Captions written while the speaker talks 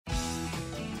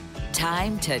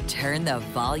Time to turn the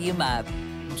volume up.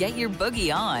 Get your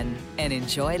boogie on and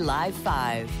enjoy Live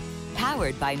 5.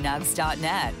 Powered by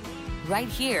Nugs.net. Right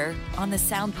here on the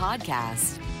Sound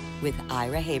Podcast with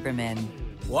Ira Haberman.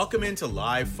 Welcome into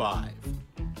Live 5,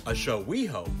 a show we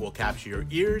hope will capture your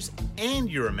ears and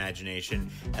your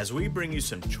imagination as we bring you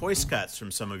some choice cuts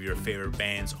from some of your favorite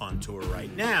bands on tour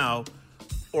right now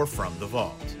or from the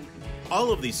vault.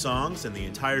 All of these songs and the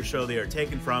entire show they are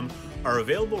taken from are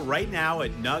available right now at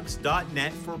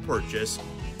Nugs.net for purchase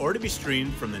or to be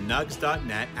streamed from the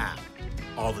Nugs.net app.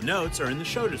 All the notes are in the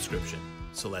show description,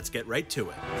 so let's get right to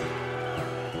it.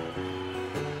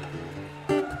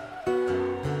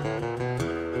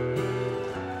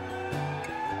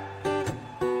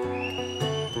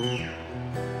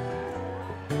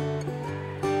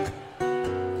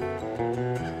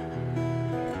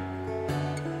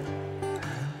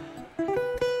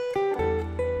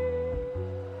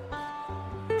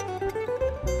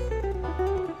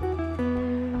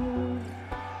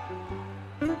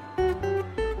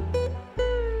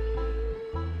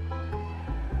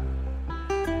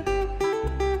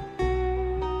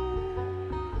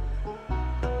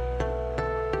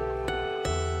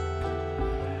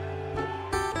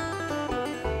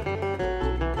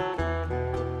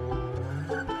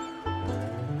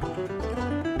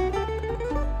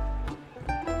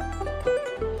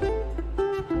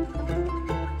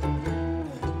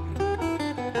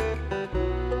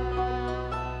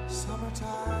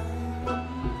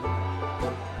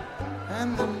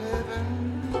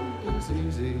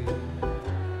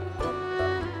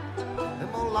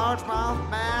 Largemouth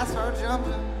bass are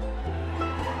jumping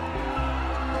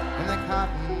and the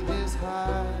cotton is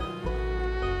high.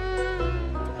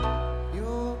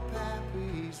 Your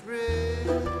pappy's rich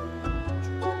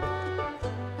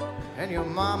and your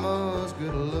mama's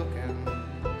good looking.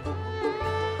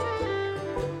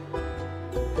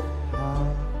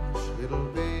 Hush, little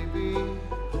baby,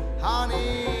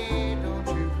 honey, don't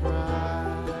you cry.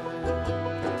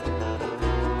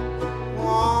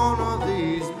 One of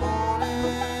these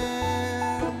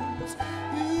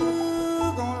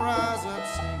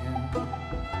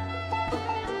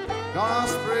gonna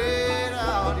spread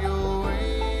out your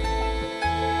wings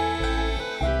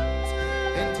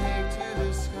and take to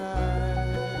the sky.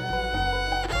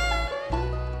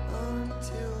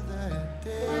 Until that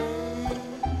day,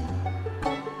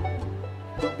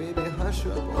 baby, hush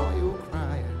up all your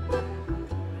crying,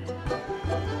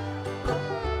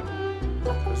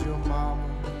 'cause your mama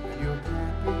and your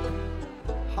pappy,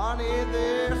 honey,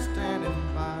 they're standing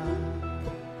by.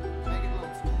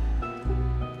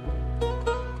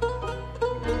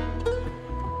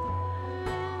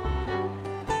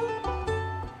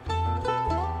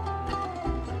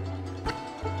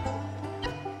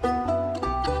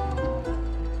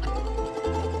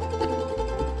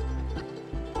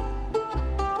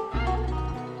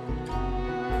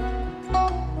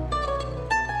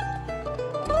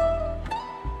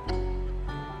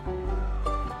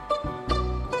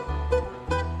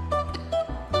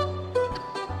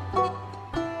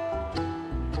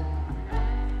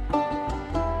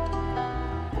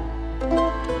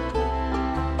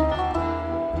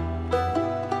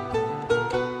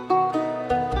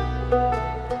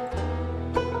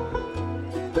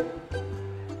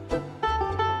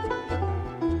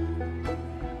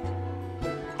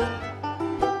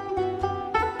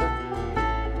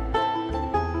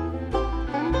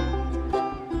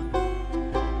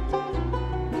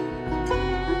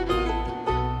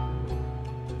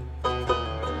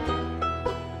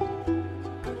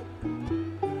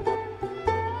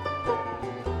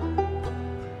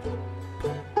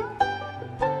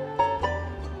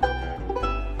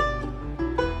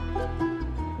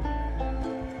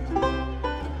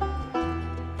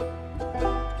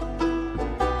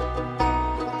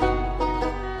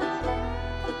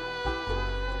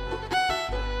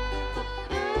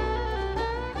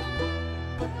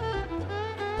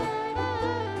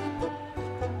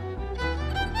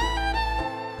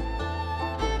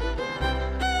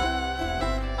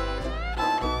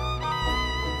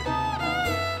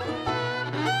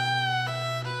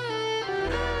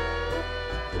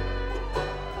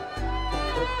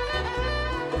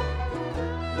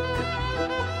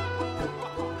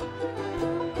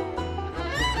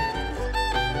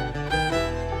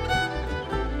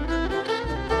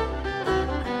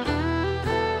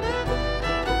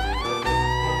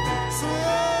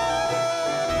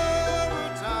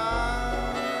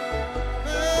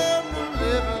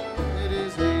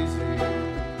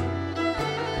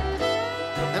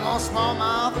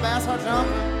 Smallmouth bass are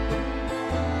jumping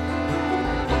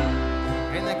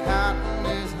and the cotton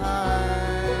is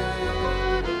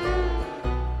high.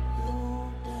 Your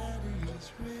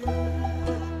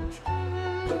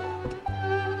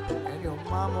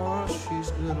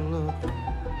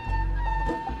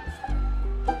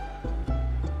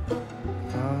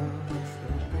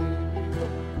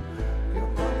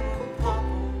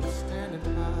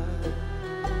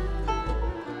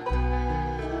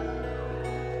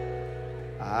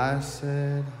I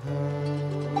said,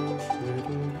 hush,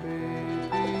 little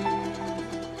baby,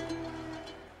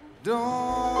 don't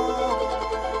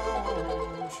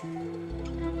you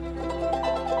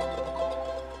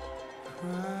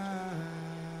cry.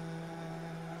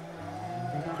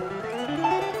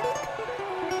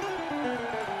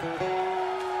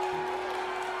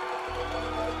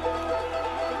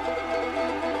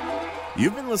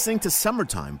 You've been listening to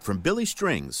Summertime from Billy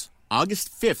Strings,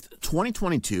 August 5th,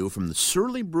 2022, from the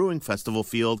Surly Brewing Festival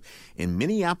field in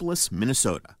Minneapolis,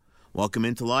 Minnesota. Welcome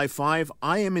into Live 5.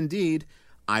 I am indeed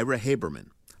Ira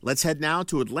Haberman. Let's head now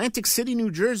to Atlantic City, New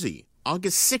Jersey,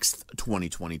 August 6th,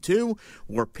 2022,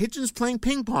 where Pigeons Playing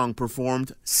Ping Pong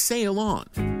performed Sail On.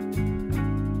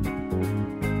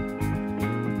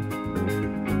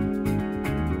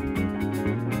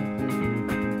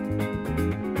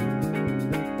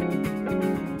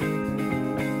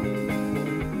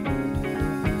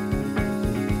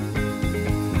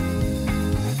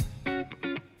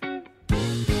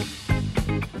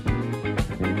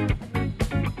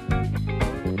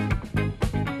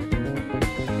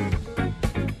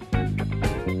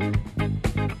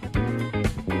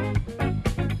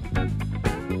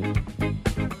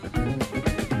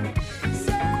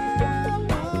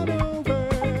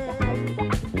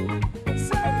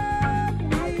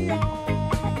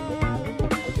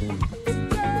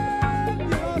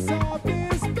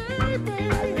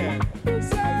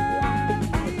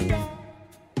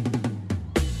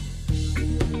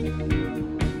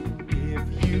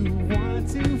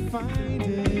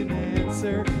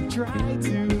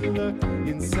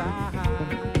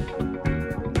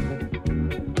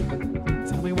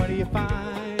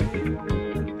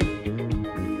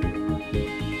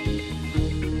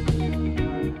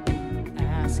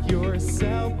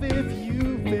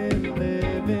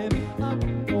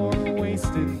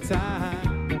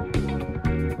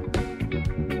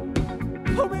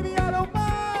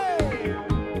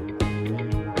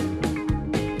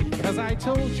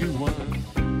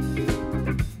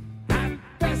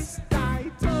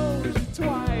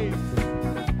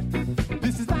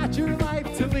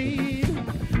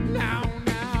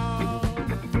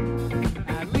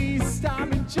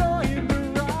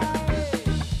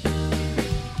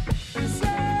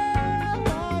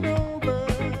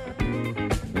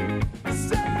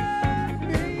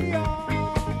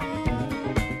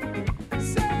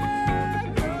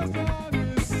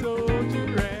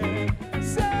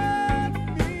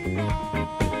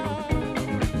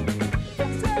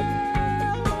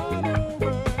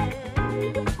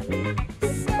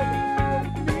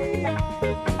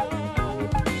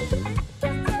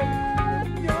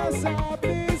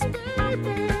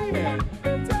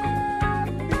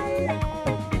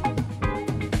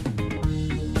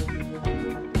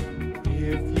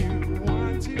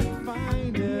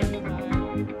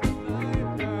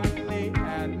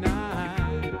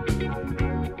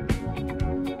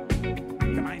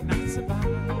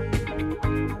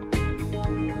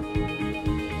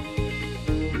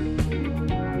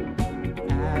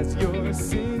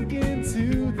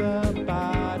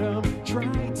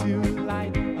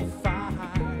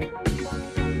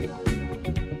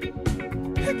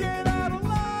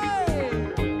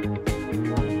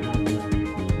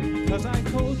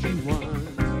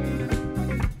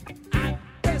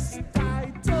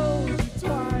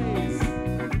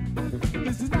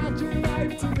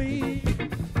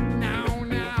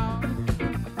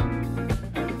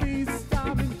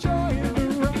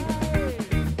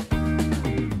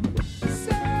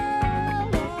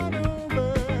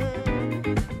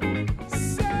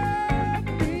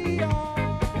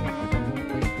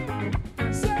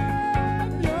 Say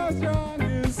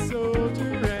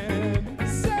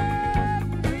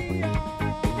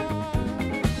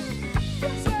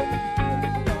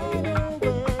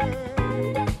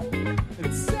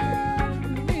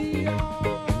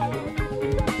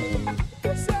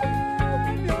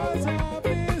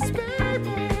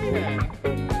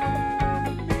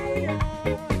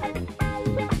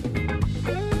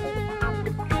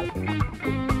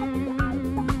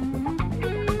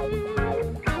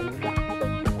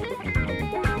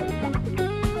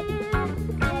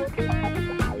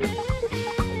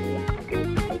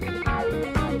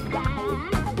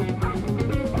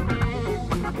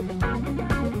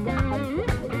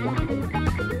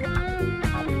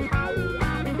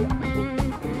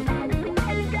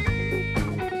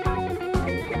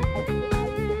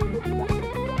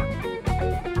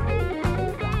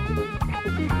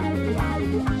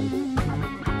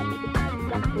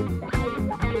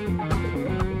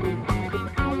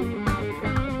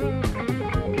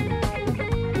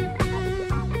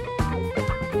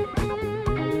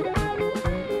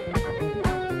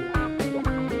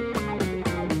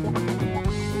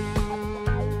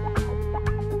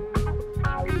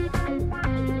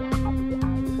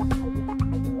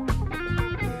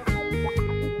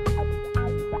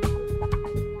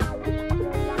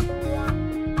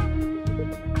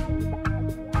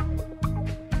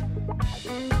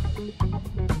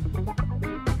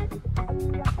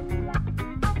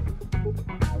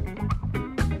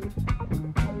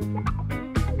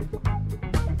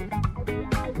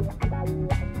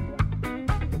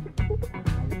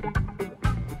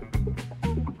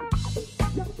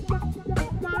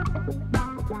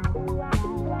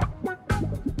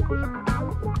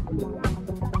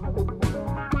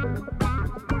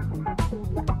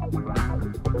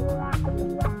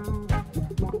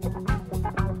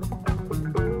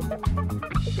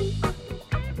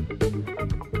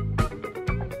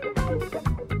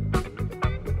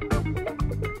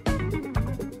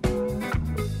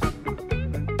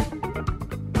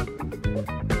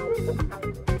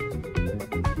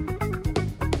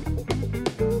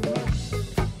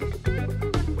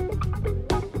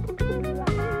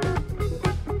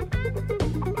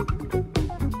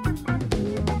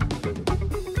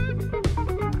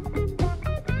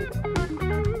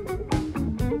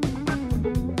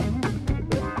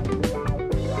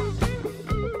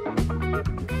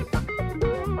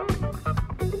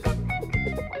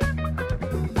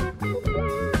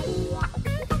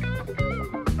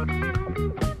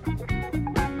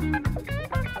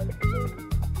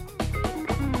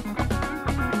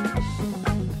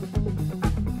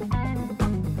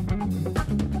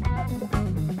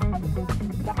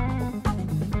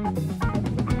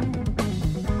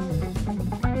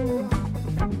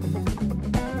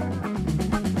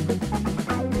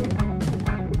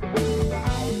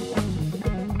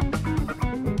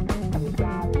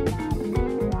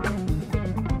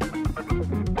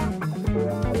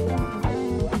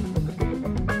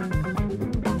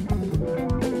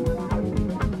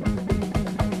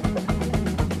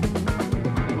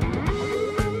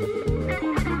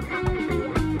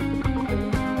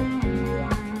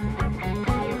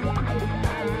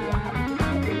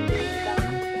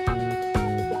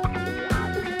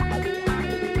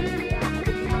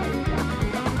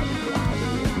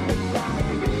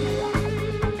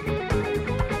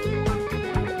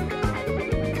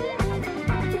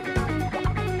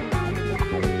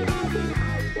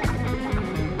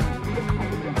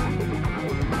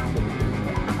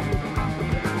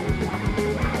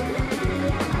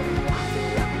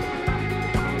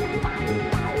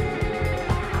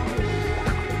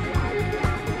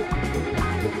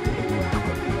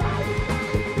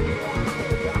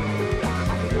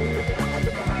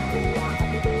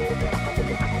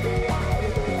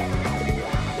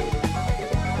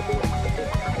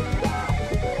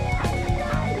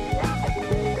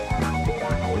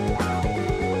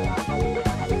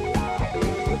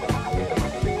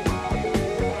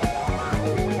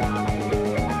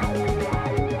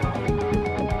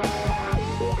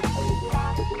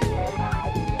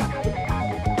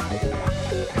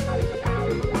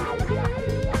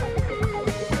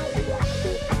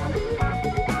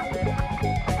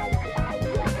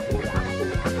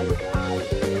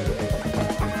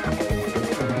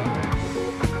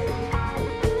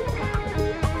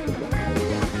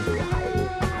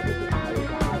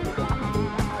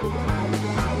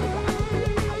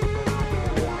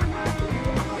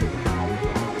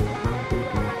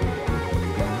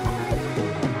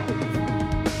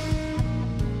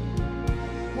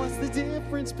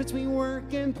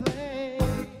work and play.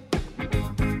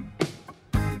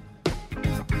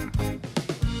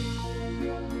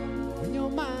 When your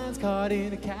mind's caught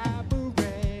in a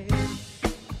cabaret,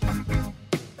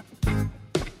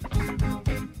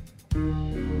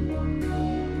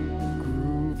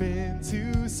 grooving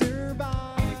to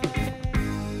survive.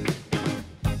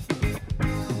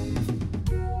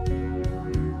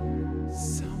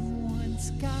 Someone's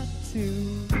got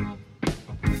to.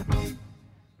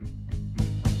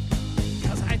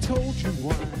 I told you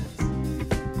once,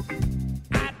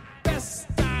 at best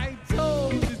I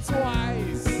told you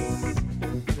twice,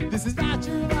 this is not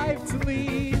your life to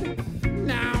lead.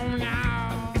 Now,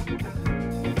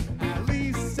 at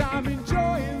least I'm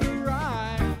enjoying the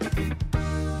ride.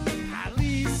 At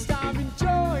least I'm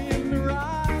enjoying the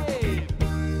ride.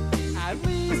 At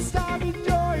least I'm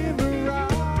enjoying the ride.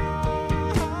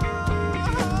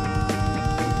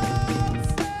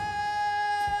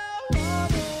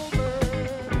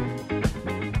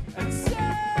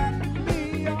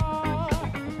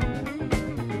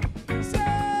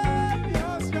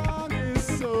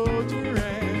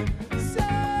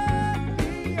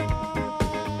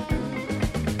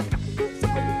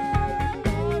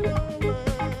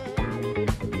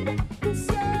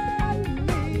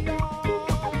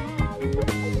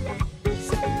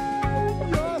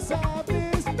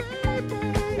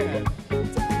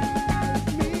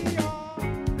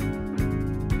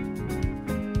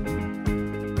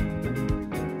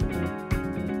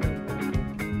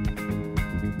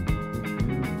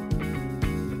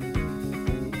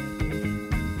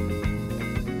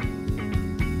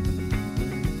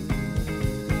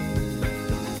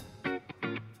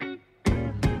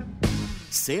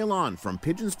 Sail On from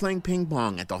Pigeons Playing Ping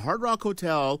Pong at the Hard Rock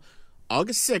Hotel,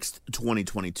 August 6th,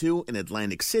 2022 in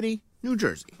Atlantic City, New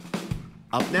Jersey.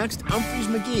 Up next, Umphrey's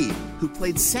McGee, who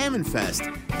played Salmon Fest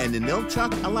in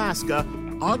Ninilchuk, Alaska,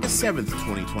 August 7th,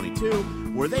 2022,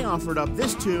 where they offered up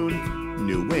this tune,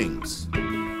 New Wings.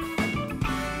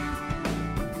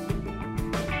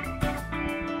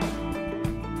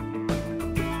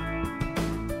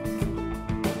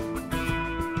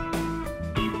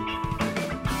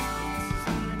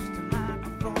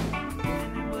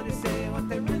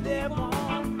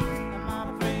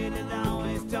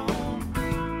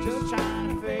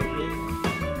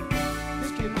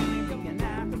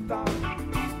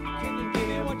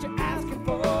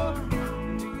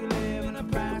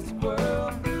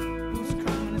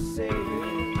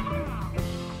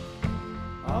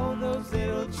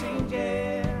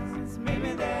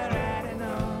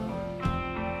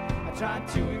 Tried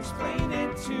to explain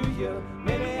it to you,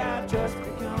 maybe I've just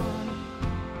begun.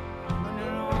 And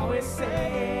I'm always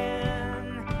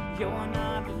saying, you're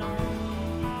not alone,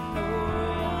 no,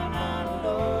 you're not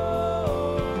alone.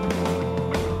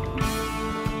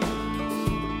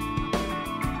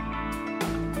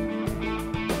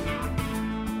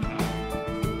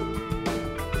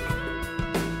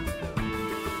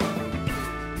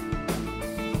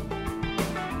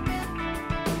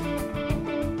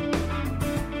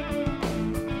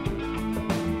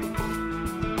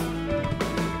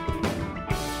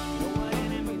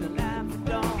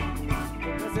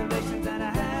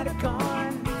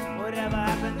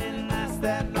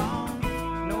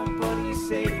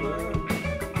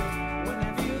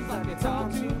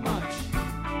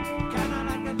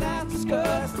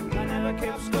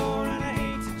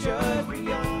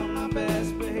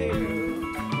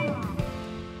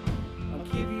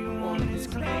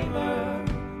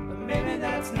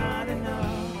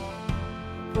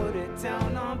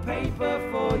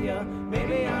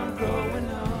 Maybe I'm growing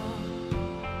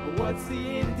up. What's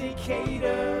the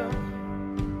indicator?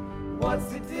 What's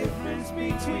the difference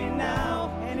between now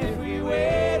and if we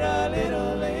wait a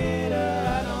little later?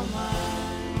 I don't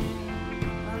mind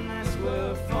unless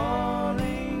we're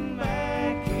falling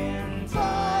back in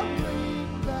time,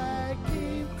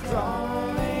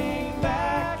 crawling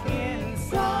back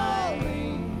inside,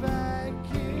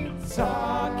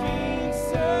 talking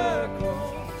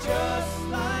circles just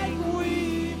like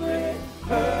we've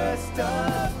rehearsed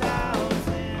a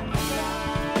thousand times.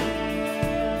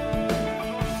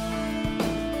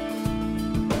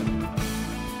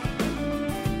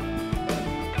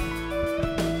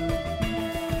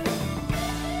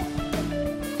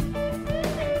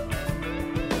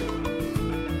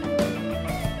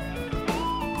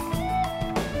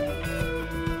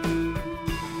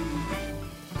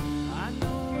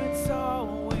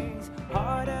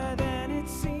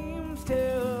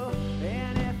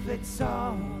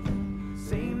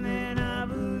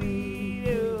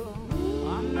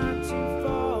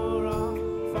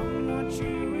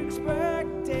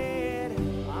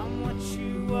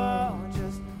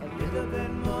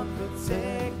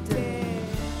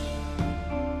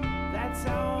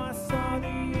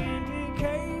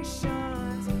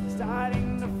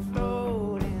 starting to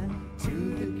float into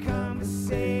the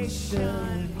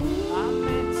conversation. I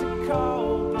meant to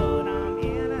call, but I'm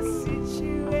in a situation.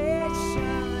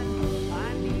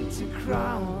 I need to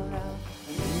crawl out,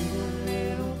 need a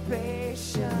little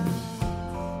patience.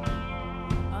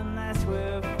 Unless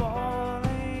we're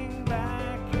falling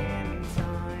back in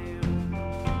time,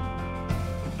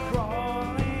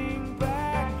 crawling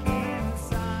back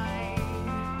inside,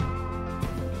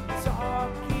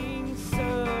 talking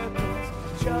circles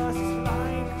just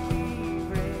like we've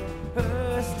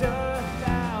rehearsed 1,000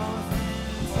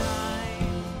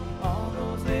 times. All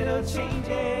those little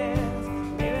changes,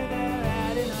 maybe they're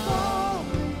adding up.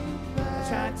 I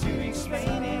tried to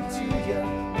explain it to you,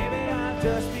 maybe I'm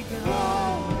just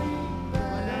become.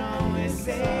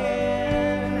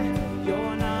 Saying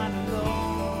you're not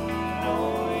alone, no,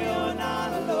 you're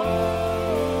not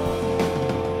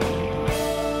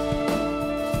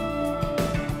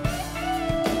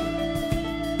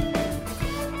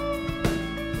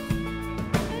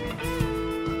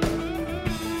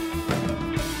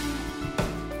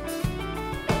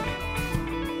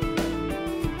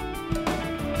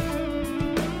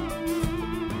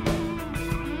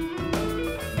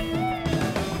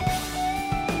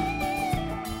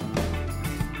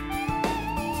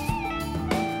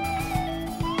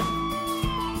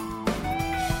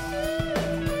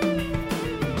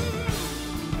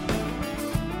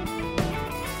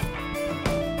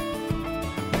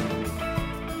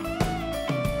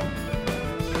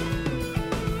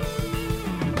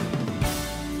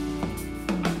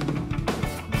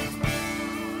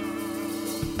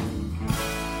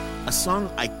A song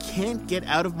I can't get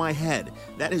out of my head.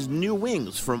 That is New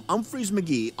Wings from Umphrey's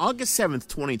McGee, August 7th,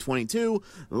 2022,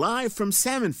 live from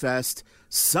Salmon Fest,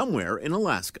 somewhere in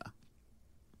Alaska.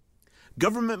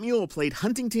 Government Mule played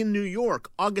Huntington, New York,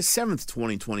 August 7th,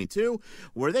 2022,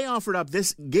 where they offered up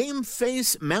this Game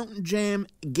Face Mountain Jam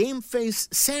Game Face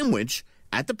sandwich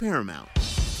at the Paramount.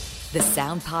 The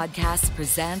Sound Podcast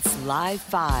presents Live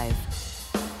 5,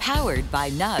 powered by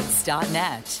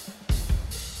Nugs.net.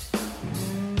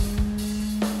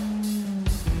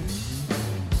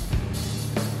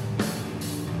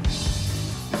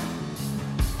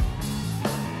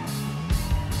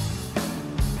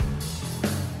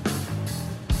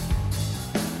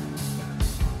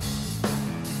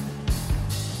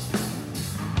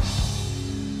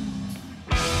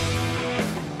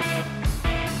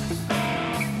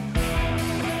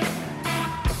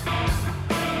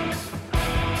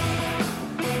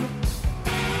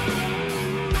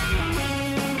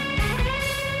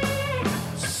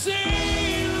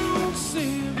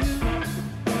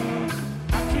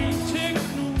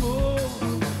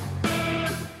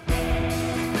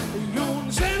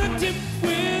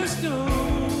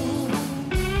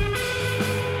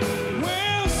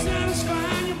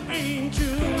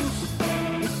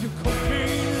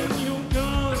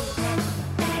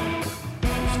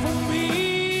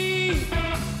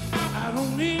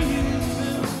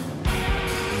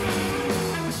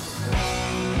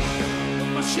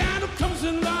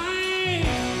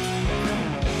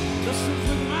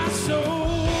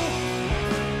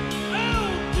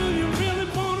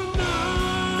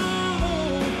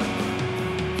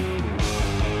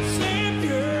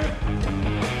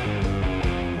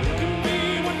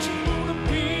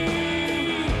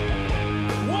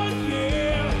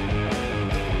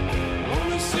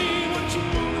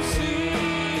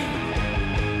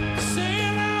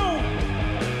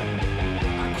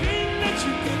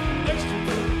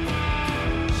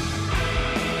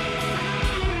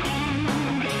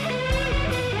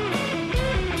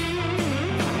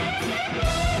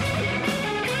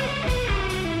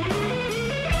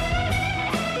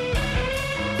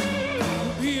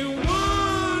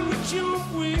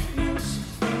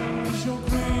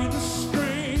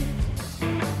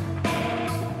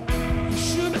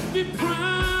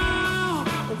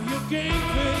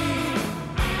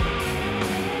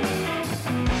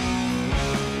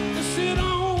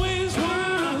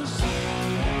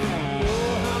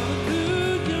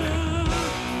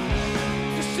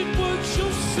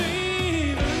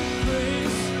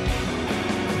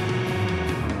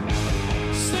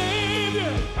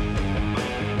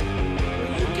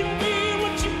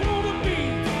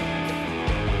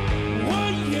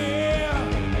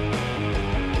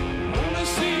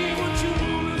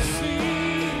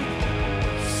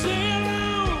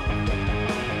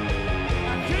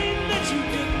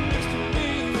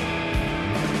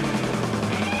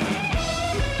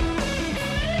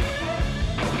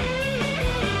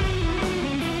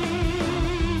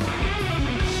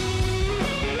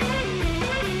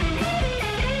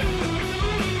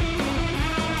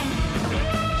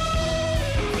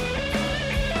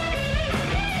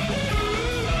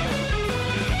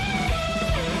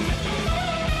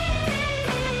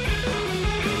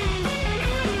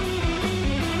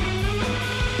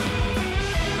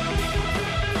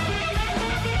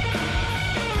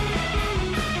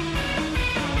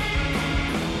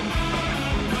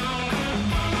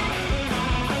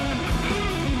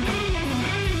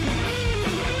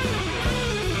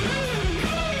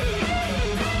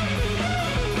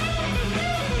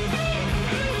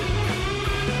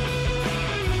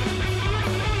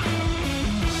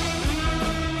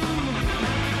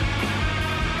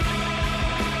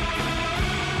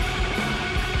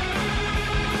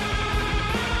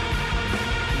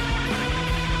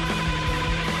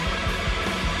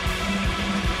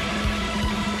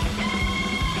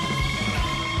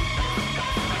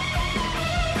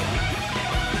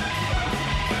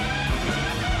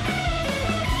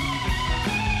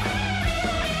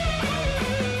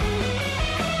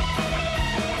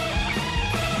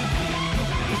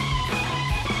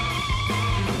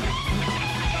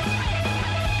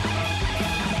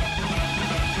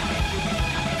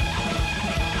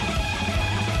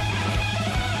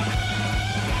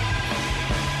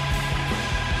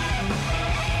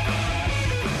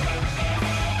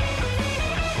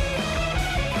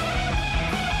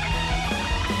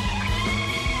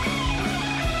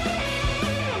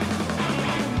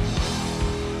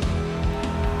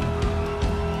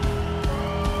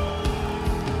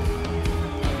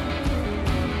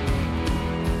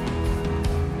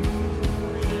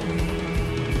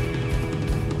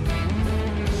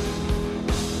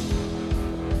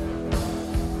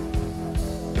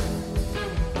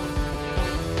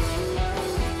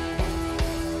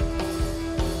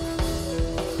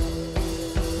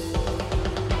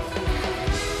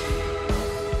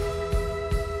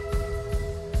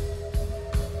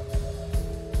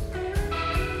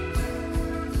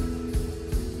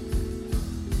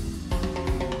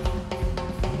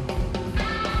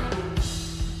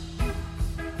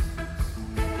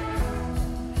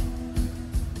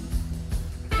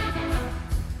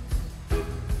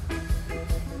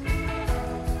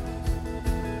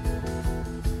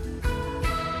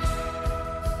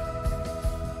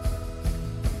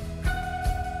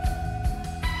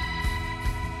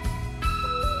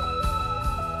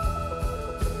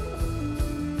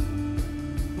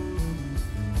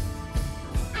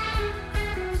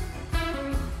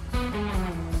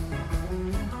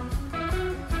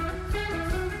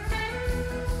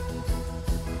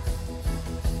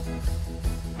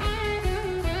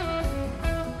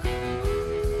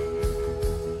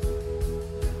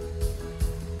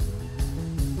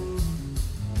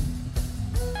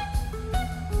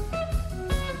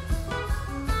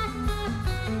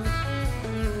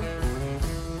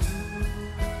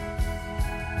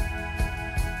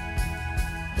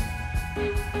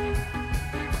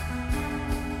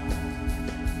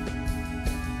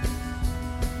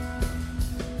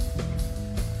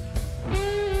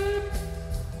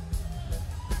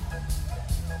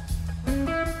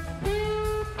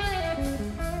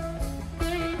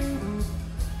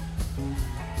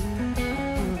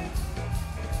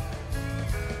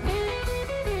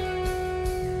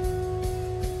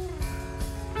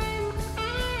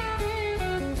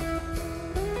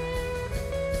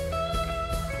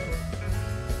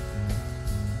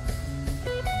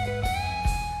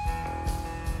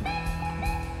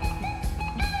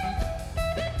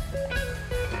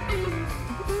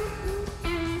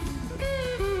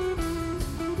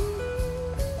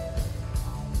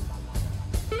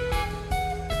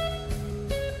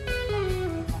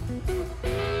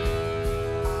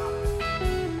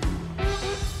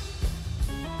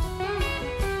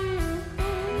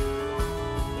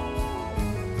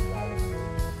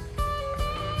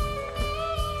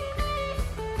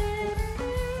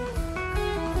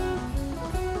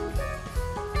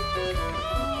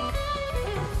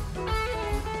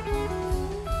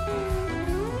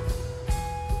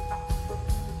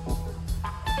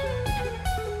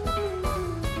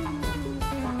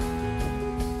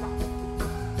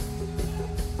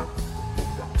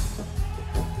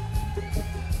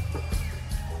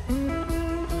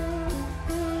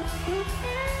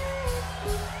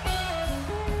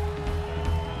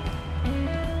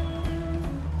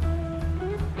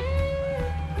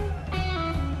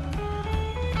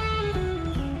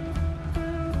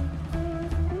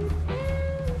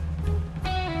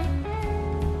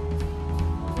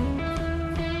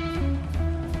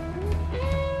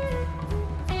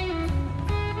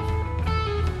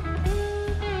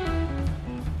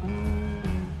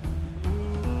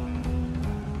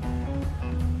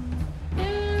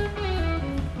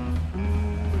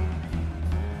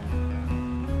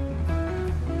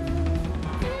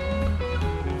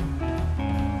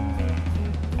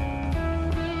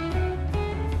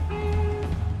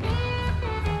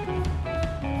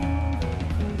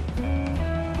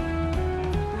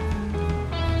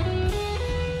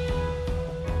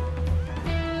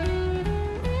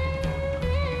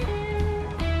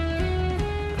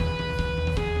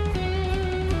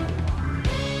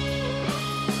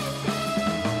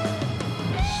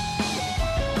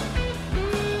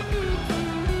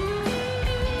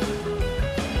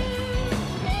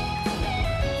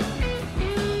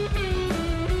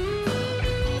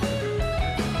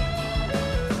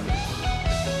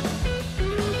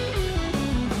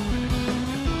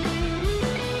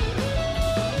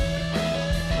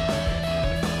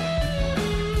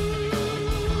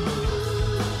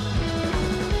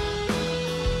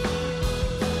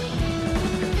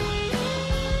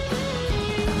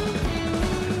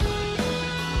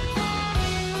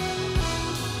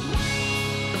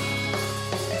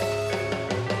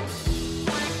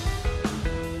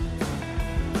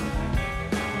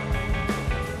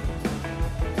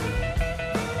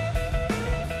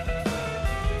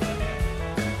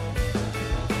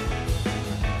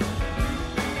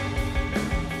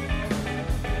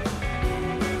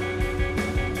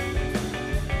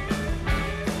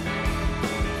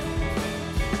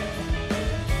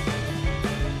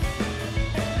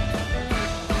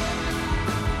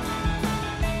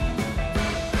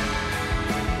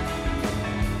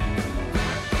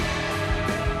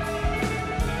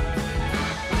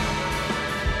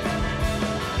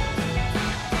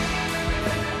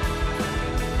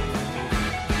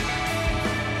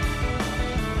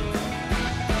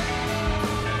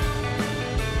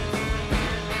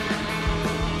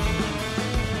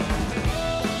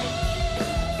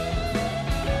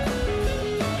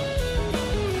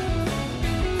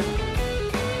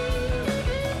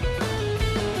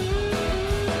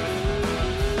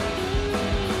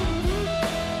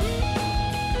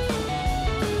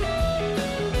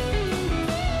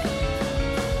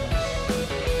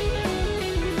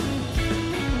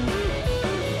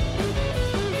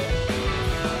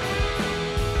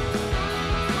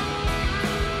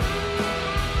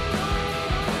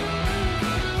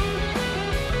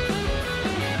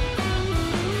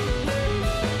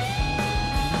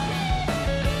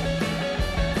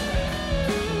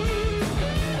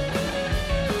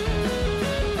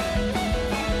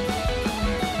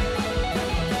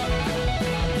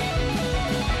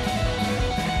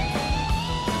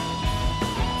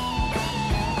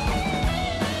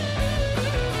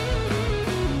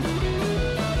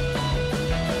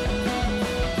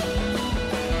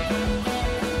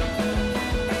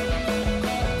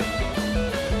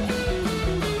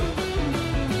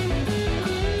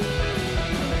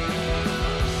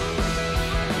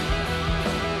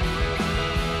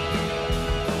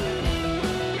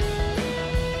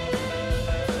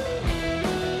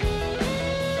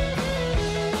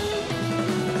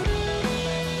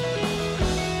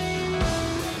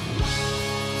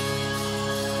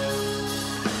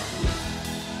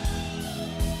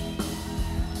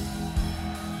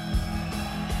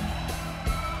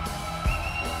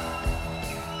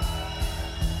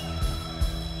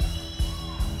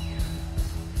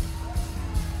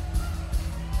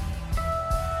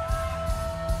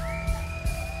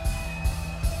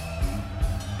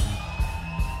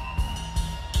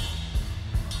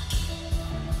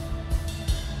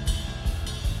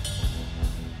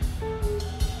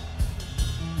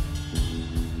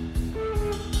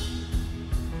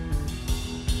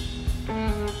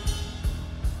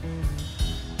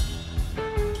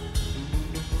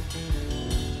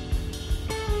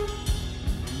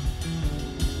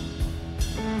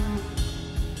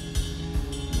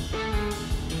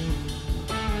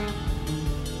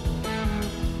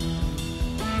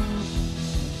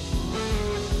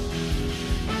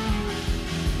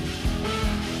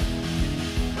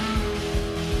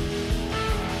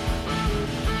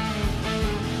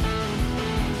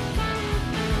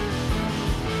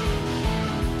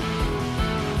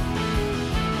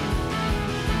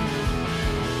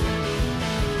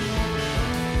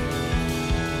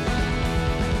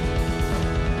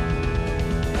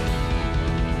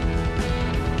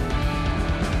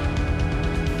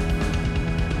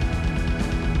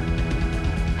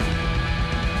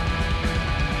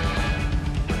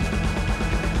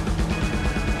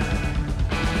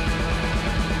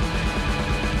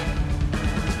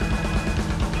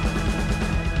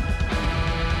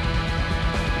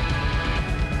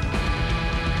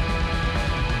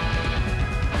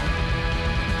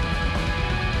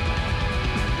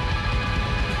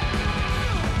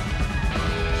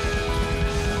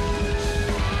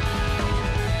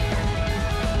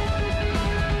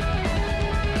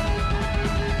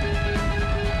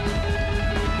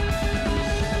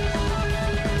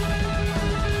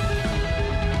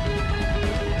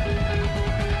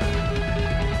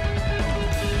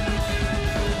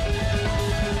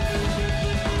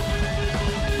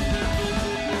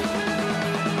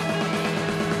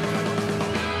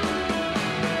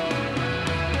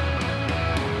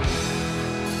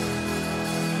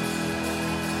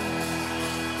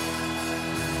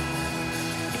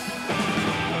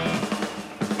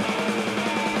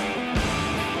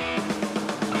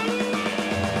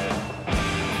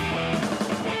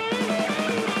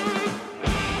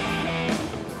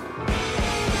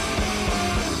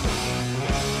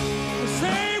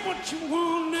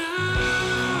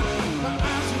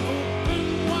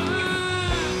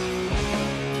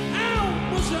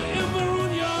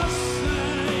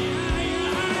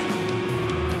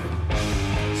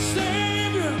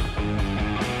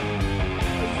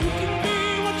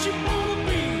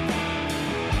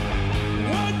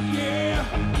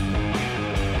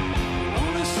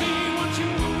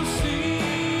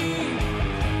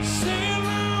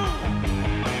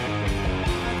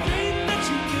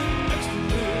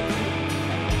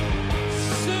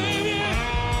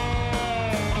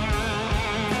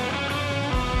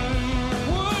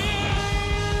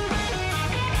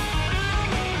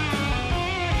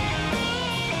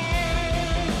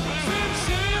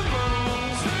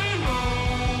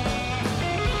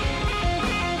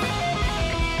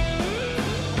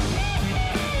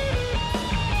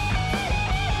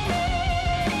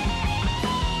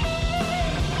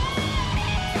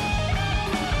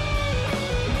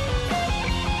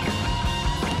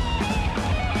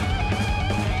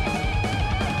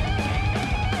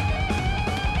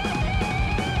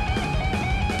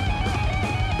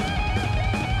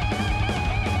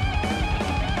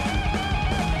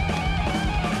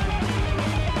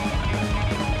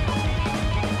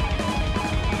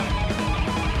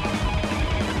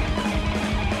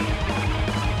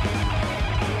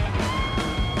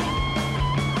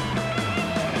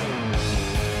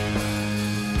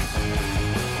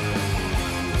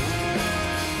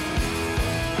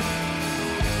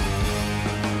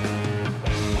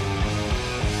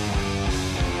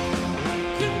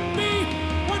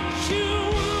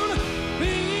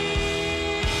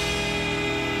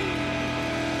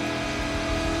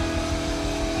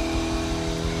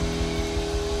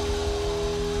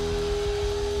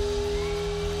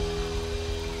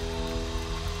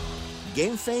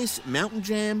 Game Face Mountain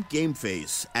Jam Game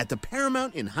Face at the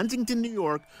Paramount in Huntington, New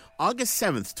York, August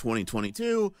 7th,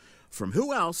 2022, from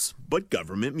who else but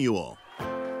Government Mule.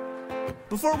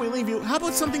 Before we leave you, how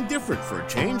about something different for a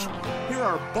change? Here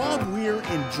are Bob Weir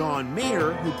and John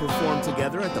Mayer, who performed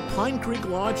together at the Pine Creek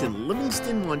Lodge in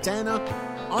Livingston, Montana,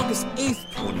 August 8th,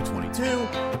 2022,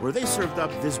 where they served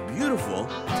up this beautiful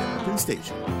Terrapin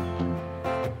Station.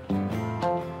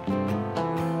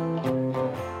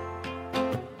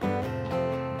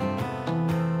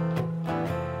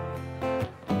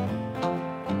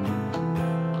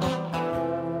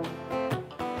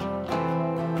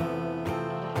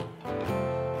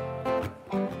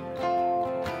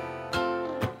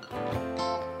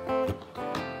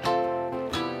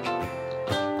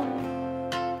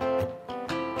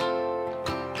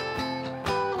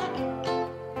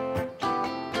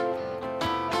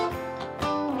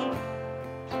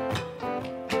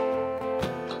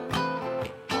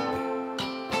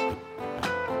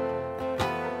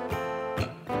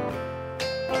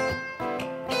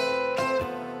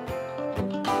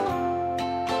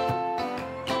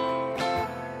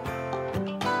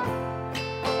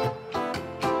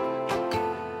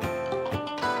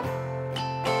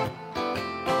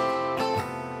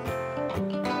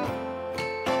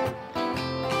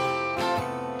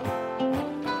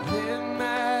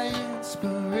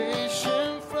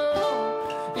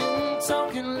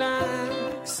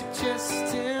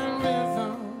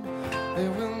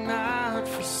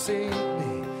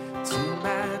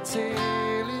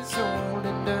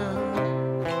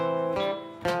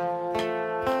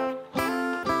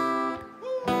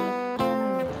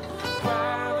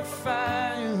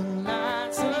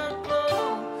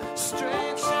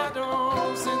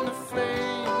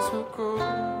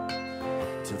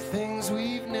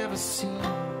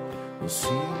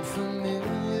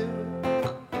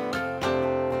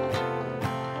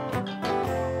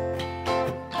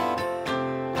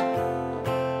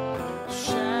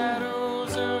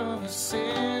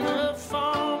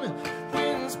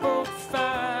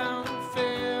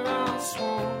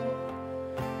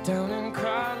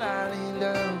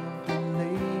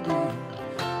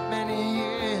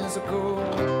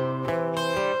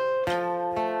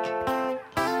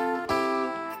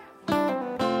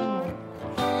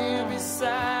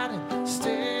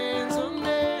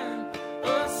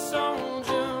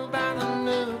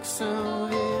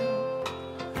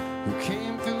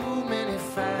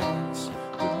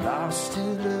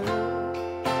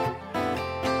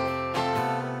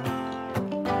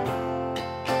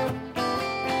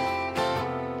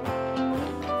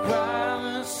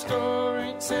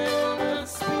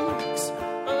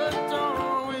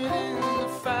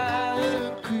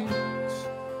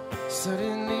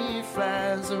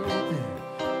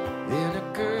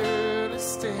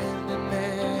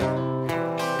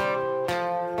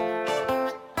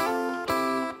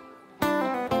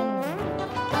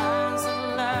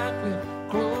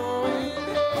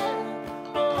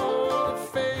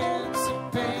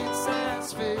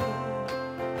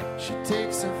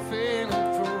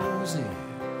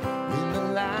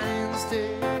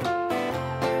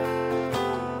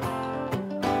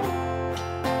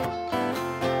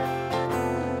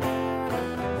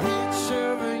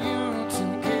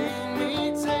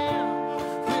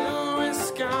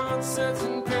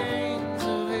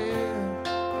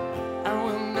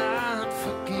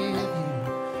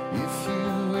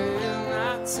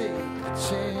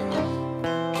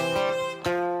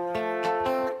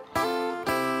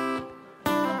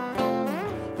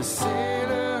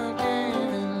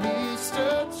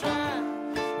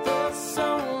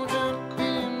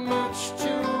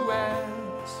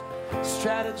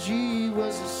 Strategy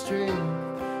was a strength,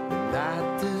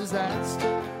 not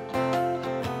disaster.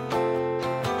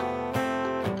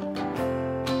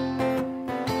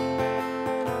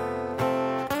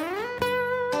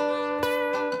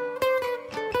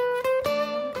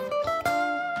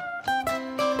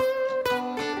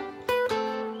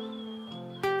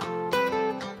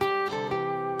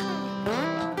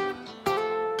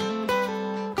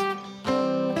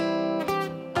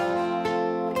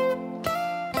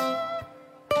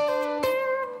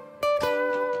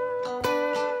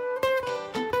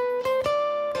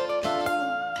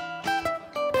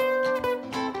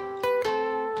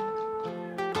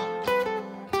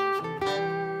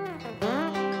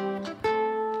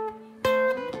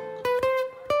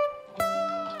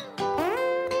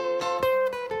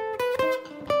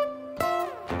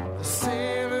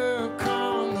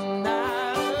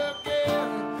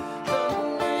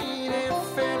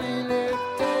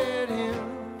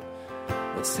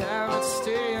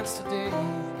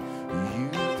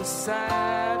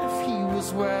 Decide if he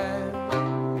was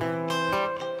wise.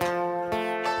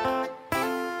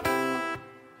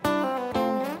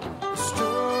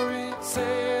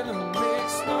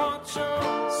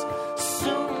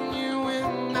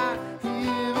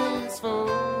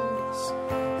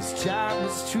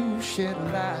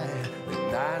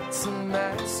 dancing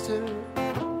master.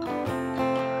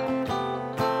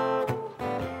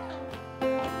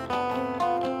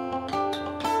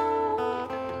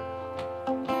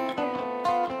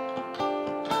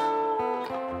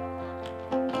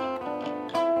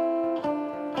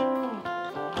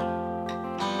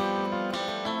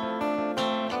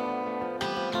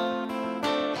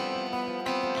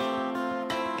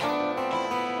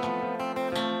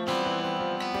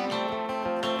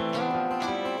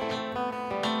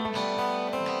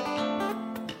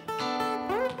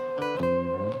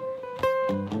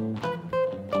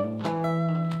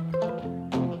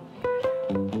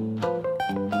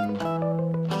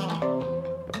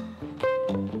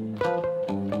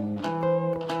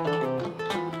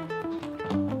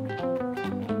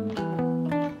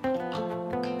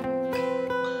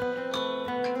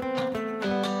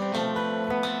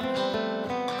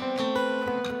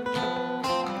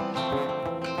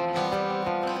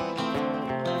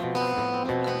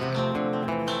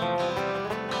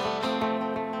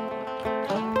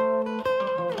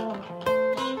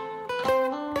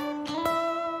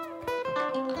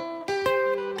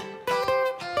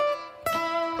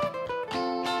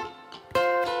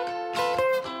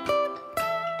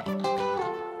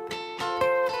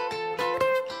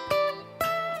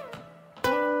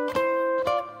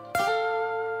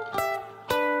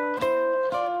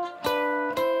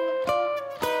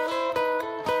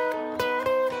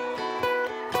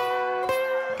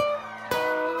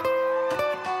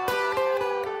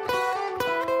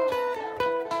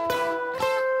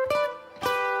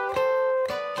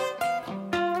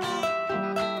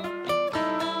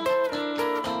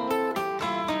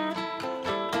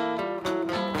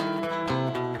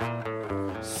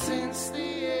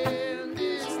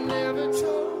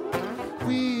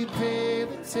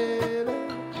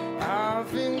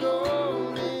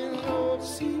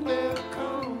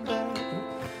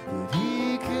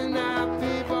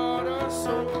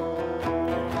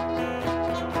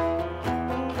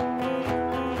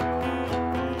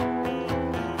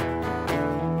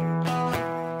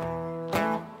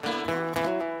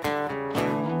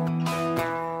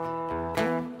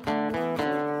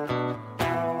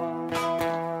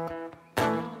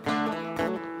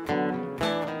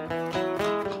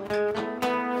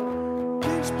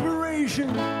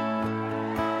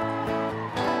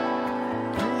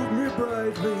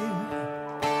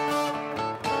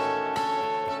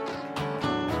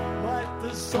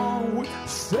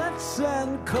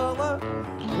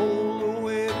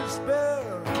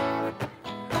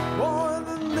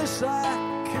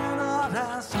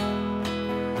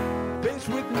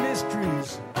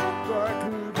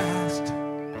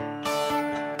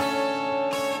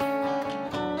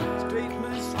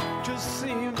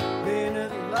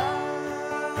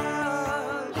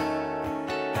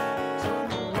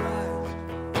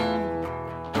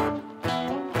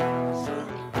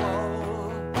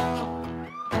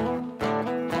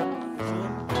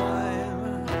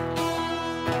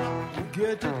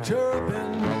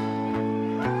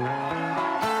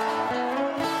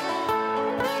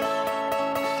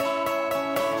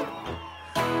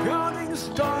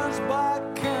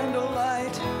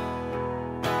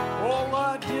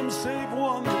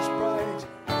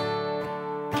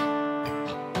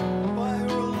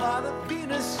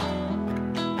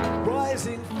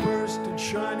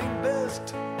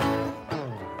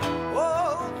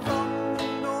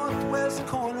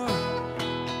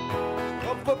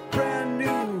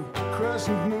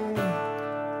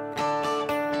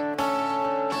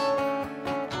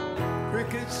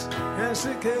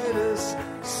 Cicadas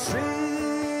sing.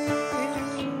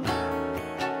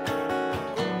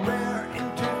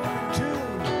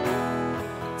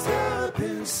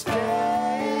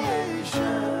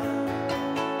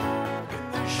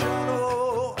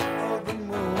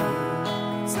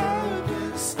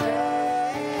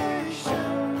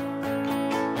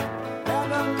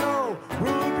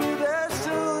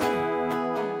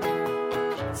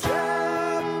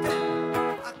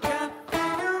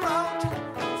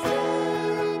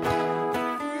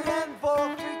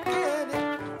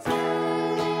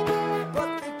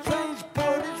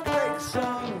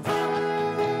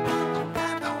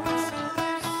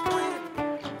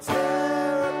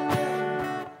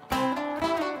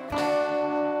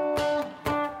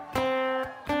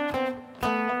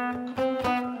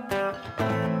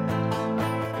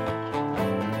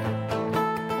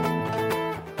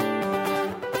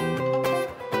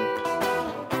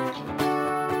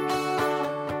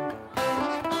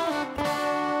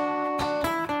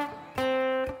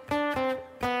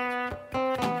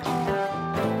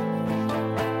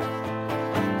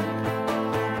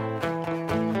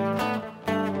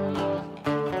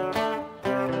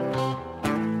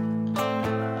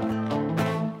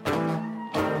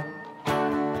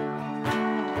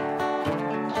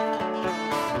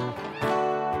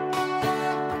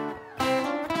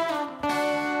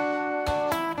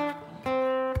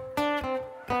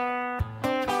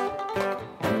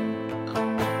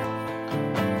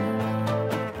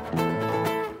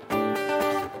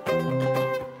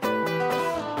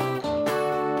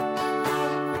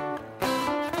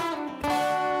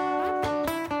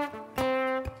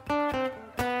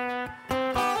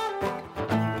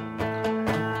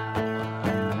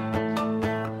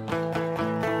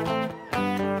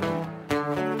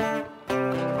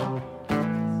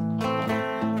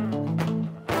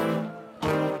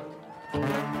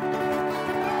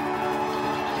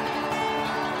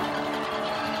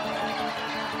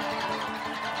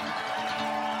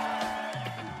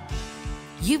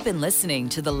 You've been listening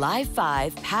to the Live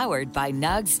 5 powered by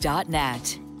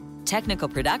Nugs.net. Technical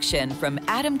production from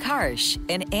Adam Karsh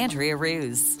and Andrea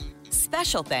Ruse.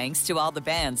 Special thanks to all the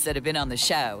bands that have been on the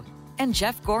show and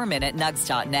Jeff Gorman at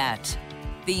Nugs.net.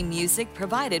 Theme music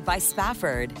provided by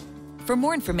Spafford. For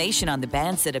more information on the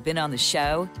bands that have been on the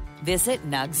show, visit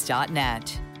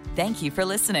Nugs.net. Thank you for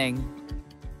listening.